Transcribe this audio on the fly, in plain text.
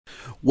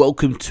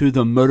Welcome to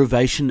the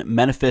Motivation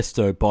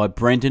Manifesto by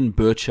Brendon,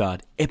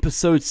 Burchard,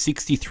 episode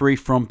 63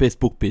 from Best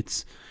Book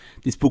Bits.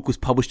 This book was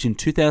published in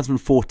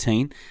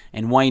 2014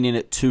 and weighing in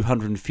at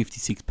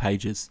 256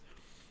 pages.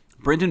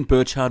 Brendon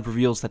Burchard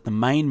reveals that the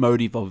main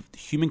motive of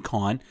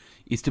humankind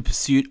is the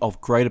pursuit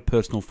of greater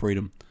personal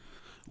freedom.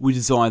 We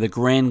desire the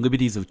grand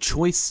liberties of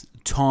choice,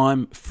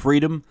 time,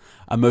 freedom,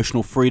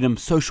 emotional freedom,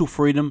 social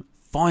freedom,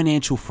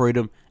 financial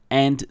freedom,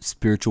 and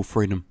spiritual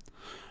freedom.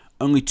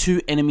 Only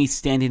two enemies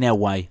stand in our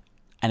way.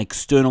 An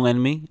external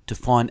enemy,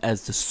 defined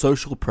as the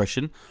social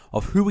oppression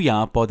of who we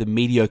are by the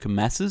mediocre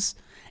masses,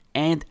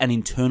 and an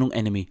internal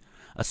enemy,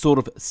 a sort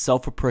of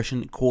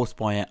self-oppression caused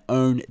by our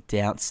own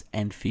doubts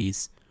and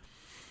fears.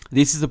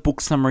 This is a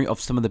book summary of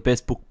some of the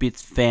best book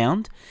bits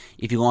found.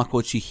 If you like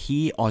what you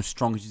hear, I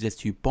strongly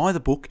suggest you buy the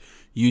book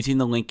using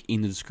the link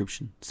in the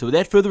description. So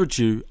without further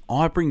ado,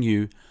 I bring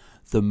you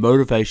the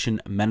Motivation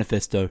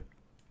Manifesto.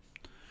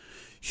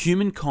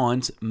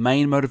 Humankind's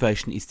main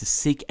motivation is to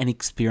seek and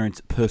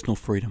experience personal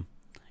freedom.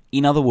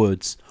 In other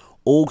words,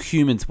 all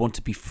humans want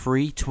to be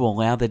free to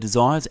allow their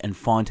desires and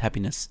find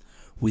happiness,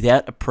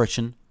 without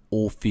oppression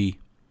or fear.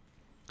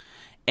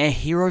 Our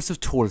heroes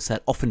have taught us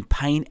that often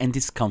pain and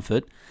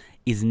discomfort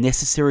is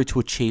necessary to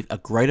achieve a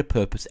greater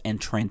purpose and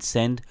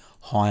transcend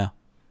higher.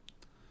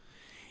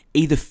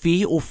 Either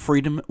fear or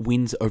freedom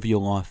wins over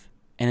your life,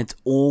 and it's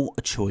all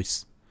a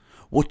choice.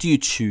 What do you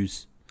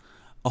choose?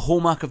 A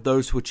hallmark of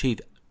those who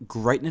achieve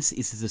greatness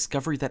is the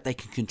discovery that they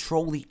can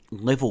control the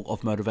level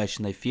of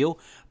motivation they feel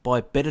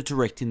by better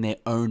directing their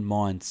own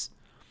minds.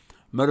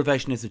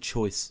 Motivation is a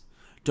choice.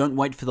 Don't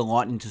wait for the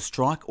lightning to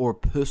strike or a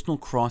personal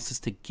crisis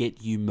to get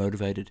you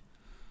motivated.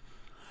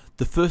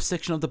 The first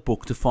section of the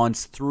book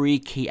defines three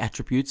key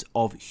attributes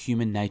of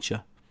human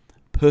nature: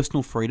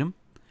 personal freedom,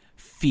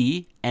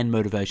 fear, and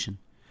motivation.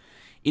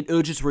 It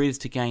urges readers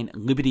to gain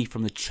liberty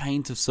from the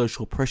chains of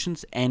social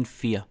oppressions and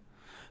fear,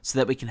 so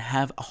that we can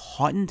have a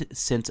heightened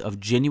sense of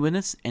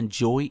genuineness and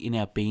joy in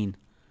our being.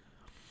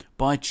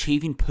 By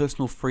achieving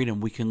personal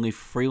freedom, we can live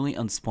freely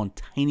and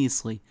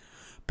spontaneously,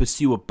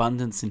 pursue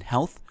abundance in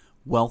health,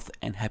 wealth,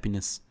 and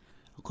happiness,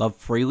 love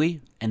freely,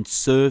 and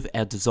serve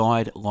our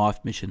desired life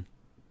mission.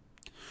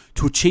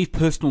 To achieve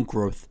personal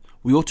growth,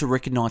 we ought to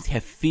recognize how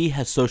fear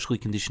has socially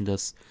conditioned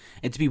us,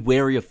 and to be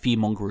wary of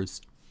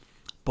fearmongers.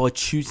 By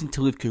choosing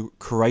to live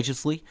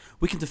courageously,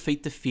 we can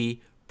defeat the fear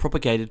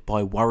propagated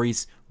by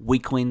worries,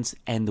 weaklings,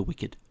 and the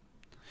wicked.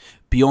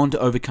 Beyond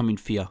overcoming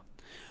fear,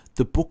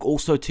 the book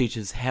also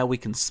teaches how we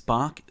can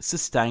spark,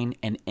 sustain,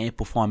 and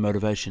amplify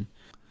motivation.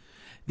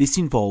 This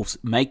involves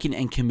making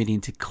and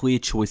committing to clear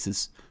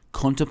choices,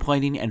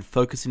 contemplating and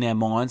focusing our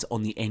minds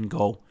on the end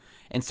goal,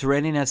 and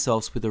surrounding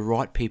ourselves with the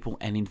right people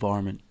and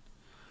environment.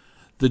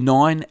 The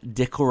 9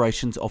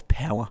 declarations of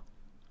power.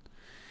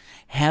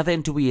 How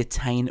then do we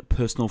attain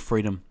personal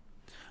freedom?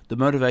 The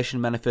Motivation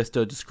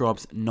Manifesto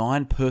describes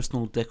 9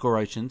 personal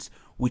declarations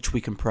which we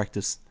can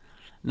practice.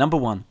 Number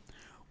 1,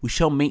 we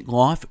shall meet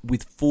life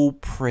with full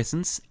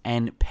presence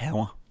and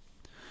power.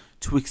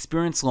 To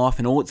experience life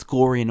in all its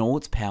glory and all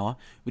its power,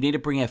 we need to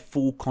bring our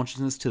full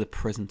consciousness to the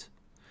present.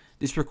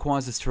 This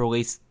requires us to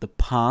release the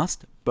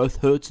past,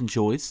 both hurts and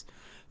joys,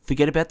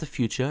 forget about the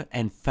future,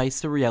 and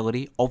face the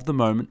reality of the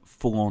moment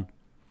full on.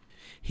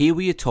 Here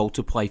we are told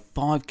to play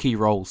 5 key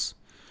roles.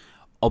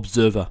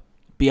 Observer.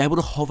 Be able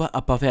to hover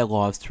above our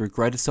lives through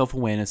greater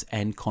self-awareness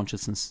and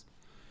consciousness.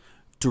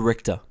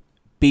 Director.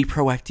 Be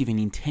proactive in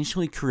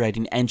intentionally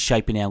creating and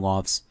shaping our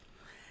lives.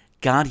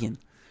 Guardian.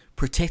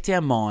 Protect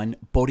our mind,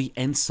 body,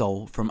 and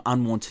soul from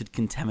unwanted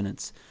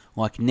contaminants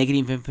like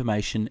negative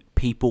information,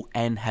 people,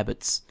 and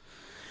habits.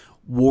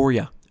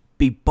 Warrior.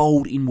 Be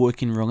bold in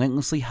working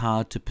relentlessly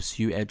hard to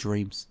pursue our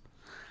dreams.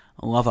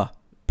 Lover.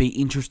 Be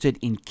interested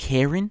in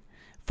caring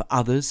for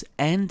others.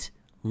 And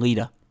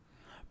leader.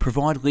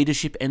 Provide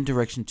leadership and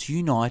direction to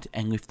unite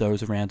and lift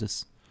those around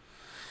us.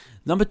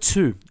 Number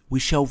 2, we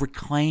shall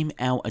reclaim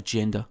our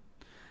agenda.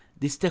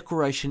 This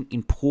declaration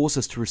implores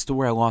us to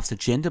restore our life's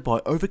agenda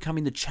by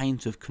overcoming the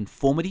chains of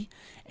conformity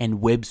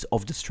and webs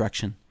of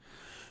distraction.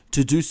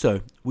 To do so,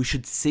 we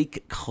should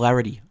seek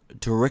clarity,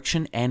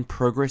 direction, and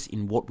progress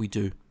in what we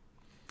do.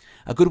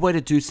 A good way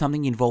to do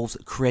something involves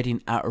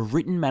creating a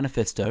written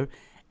manifesto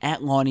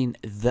outlining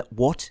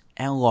what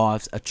our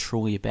lives are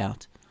truly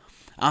about.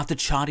 After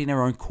charting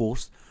our own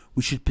course,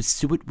 we should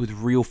pursue it with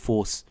real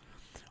force,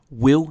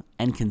 will,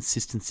 and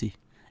consistency,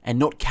 and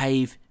not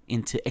cave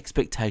into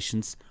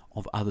expectations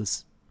of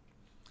others.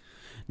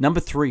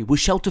 Number 3, we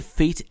shall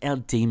defeat our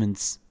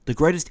demons. The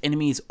greatest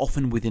enemy is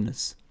often within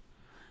us.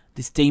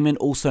 This demon,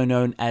 also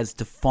known as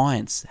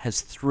defiance,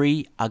 has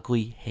 3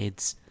 ugly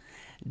heads: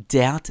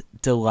 doubt,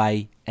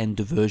 delay, and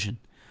diversion.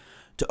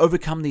 To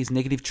overcome these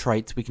negative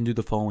traits, we can do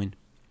the following.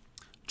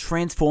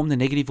 Transform the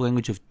negative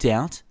language of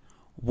doubt,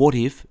 what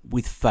if,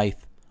 with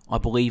faith. I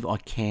believe I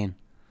can.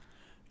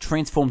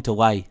 Transform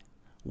delay,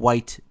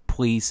 wait,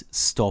 please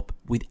stop,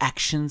 with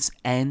actions.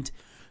 And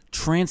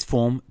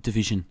transform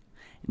division,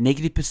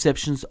 negative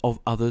perceptions of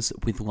others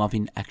with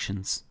loving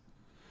actions.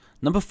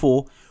 Number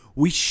 4,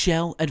 we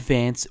shall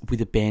advance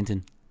with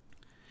abandon.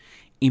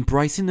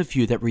 Embracing the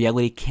view that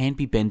reality can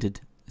be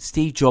bended.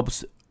 Steve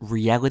Jobs'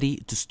 reality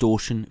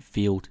distortion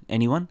field.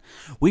 Anyone?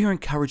 We are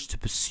encouraged to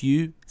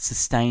pursue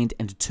sustained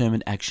and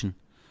determined action.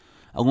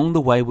 Along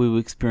the way, we will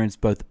experience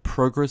both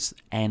progress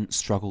and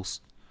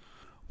struggles.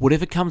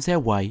 Whatever comes our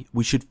way,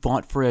 we should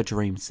fight for our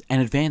dreams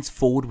and advance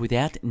forward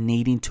without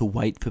needing to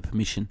wait for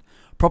permission,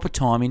 proper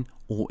timing,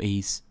 or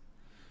ease.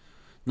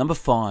 Number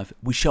 5,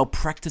 we shall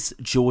practice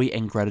joy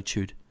and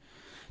gratitude.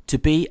 To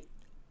be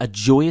a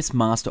joyous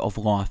master of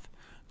life,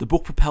 the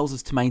book propels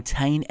us to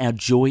maintain our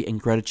joy and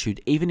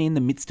gratitude even in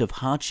the midst of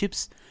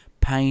hardships,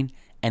 pain,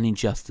 and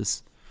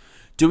injustice.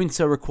 Doing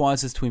so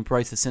requires us to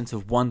embrace a sense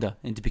of wonder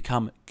and to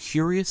become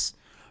curious,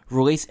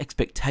 release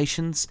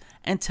expectations,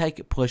 and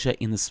take pleasure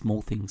in the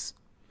small things.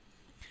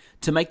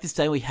 To make this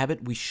daily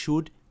habit, we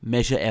should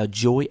measure our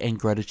joy and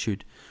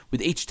gratitude.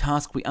 With each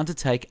task we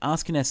undertake,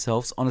 asking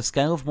ourselves on a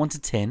scale of 1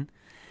 to 10,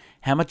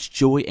 how much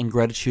joy and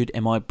gratitude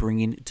am I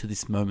bringing to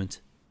this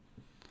moment?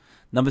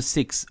 Number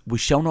 6, we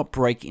shall not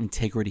break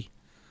integrity.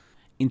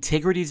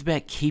 Integrity is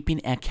about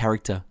keeping our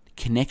character,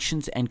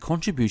 connections, and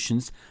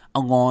contributions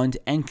aligned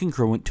and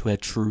congruent to our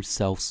true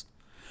selves.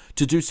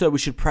 To do so, we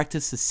should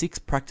practice the 6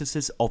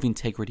 practices of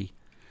integrity.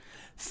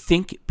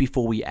 Think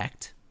before we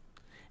act.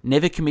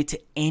 Never commit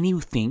to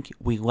anything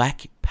we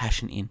lack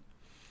passion in.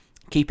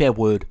 Keep our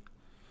word.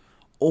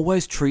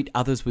 Always treat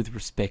others with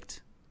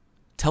respect.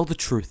 Tell the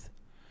truth.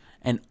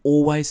 And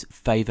always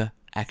favour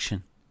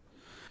action.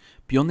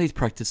 Beyond these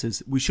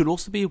practices, we should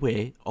also be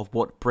aware of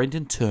what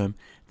Brendon termed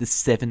the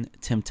 7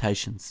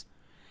 temptations: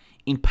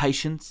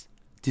 impatience,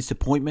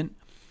 disappointment,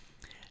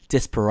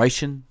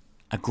 desperation,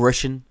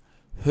 aggression,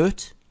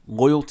 hurt,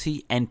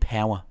 loyalty, and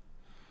power.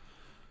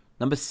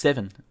 Number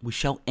 7, we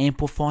shall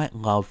amplify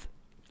love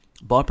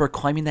by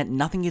proclaiming that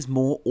nothing is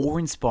more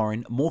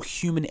awe-inspiring, more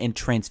human and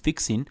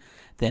transfixing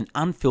than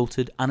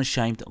unfiltered,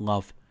 unashamed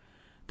love.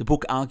 The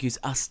book argues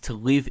us to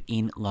live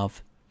in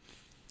love.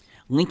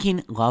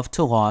 Linking love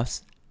to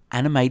life's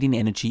animating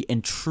energy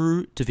and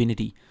true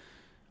divinity,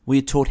 we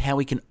are taught how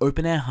we can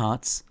open our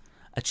hearts,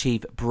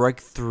 achieve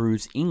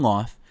breakthroughs in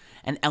life,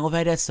 and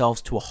elevate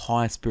ourselves to a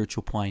higher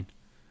spiritual plane.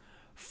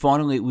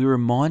 Finally, we're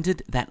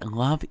reminded that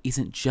love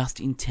isn't just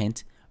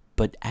intent,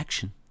 but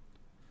action.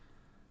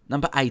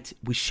 Number 8,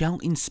 we shall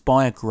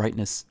inspire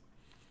greatness.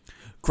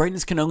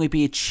 Greatness can only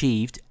be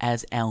achieved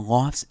as our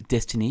life's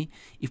destiny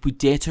if we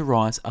dare to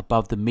rise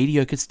above the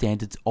mediocre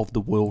standards of the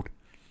world.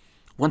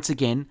 Once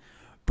again,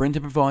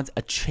 Brendon provides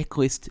a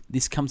checklist.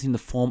 This comes in the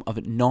form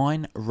of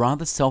 9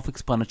 rather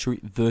self-explanatory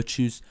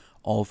virtues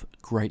of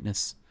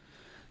greatness: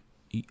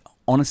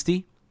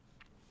 honesty,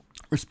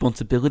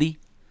 responsibility,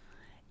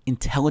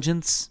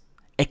 intelligence,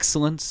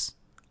 excellence,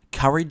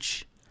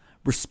 courage,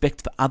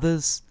 respect for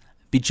others,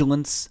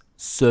 vigilance,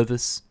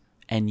 service,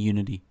 and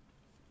unity.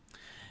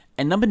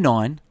 And number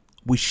 9,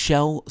 we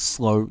shall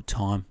slow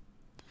time.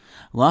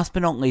 Last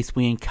but not least,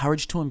 we are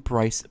encouraged to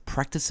embrace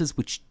practices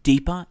which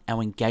deepen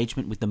our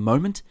engagement with the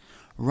moment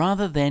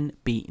rather than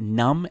be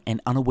numb and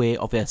unaware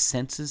of our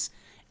senses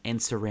and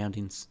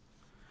surroundings.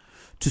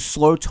 To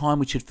slow time,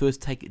 we should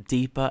first take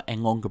deeper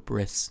and longer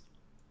breaths.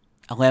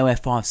 Allow our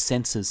 5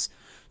 senses,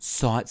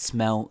 sight,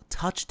 smell,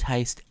 touch,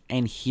 taste,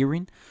 and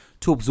hearing,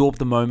 to absorb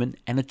the moment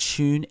and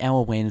attune our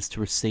awareness to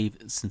receive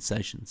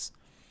sensations.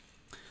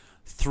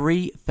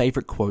 3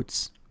 favorite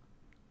quotes.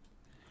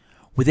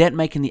 Without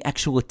making the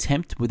actual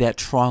attempt, without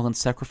trial and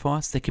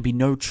sacrifice, there can be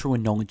no truer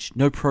knowledge,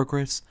 no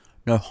progress,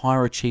 no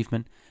higher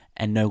achievement,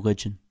 and no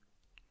legend.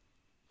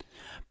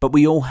 But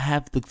we all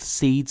have the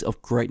seeds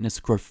of greatness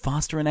grow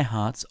faster in our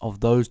hearts of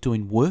those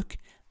doing work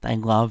they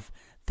love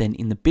than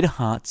in the bitter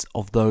hearts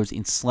of those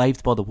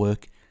enslaved by the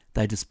work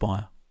they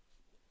despise.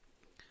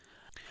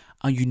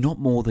 Are you not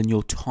more than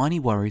your tiny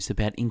worries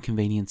about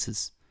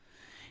inconveniences?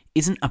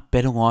 Isn't a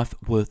better life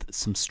worth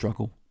some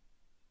struggle?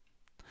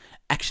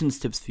 Action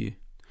steps for you.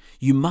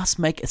 You must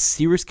make a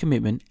serious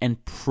commitment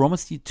and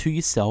promise to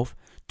yourself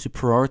to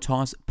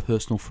prioritize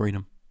personal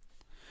freedom.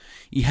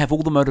 You have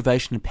all the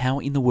motivation and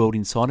power in the world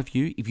inside of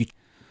you.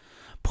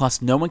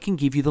 Plus, no one can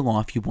give you the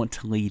life you want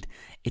to lead.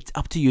 It's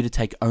up to you to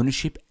take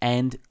ownership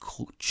and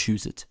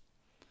choose it.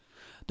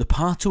 The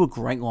path to a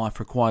great life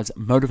requires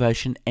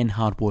motivation and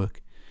hard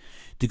work.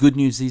 The good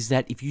news is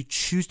that if you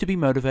choose to be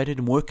motivated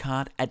and work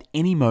hard at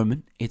any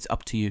moment, it's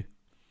up to you.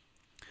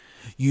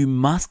 You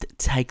must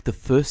take the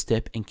first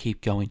step and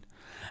keep going.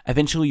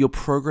 Eventually, your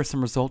progress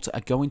and results are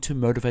going to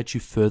motivate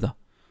you further.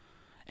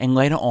 And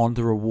later on,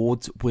 the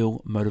rewards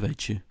will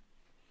motivate you.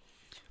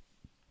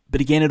 But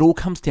again, it all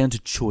comes down to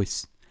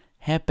choice.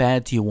 How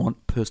bad do you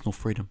want personal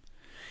freedom?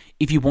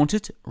 If you want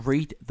it,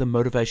 read the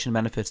Motivation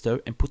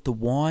Manifesto and put the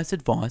wise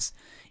advice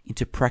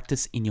into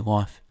practice in your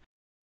life.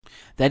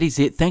 That is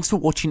it. Thanks for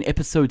watching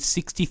episode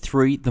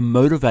 63, The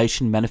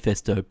Motivation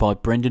Manifesto by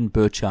Brendon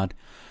Burchard.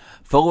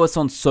 Follow us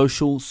on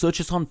social, search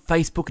us on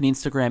Facebook and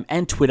Instagram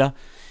and Twitter.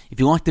 If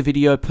you liked the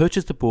video,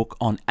 purchase the book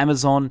on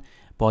Amazon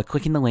by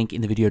clicking the link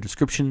in the video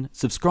description.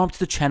 Subscribe to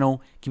the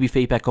channel, give me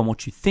feedback on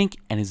what you think,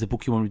 and is the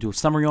book you want me to do a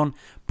summary on,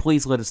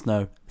 please let us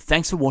know.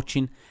 Thanks for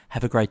watching.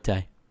 Have a great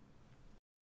day.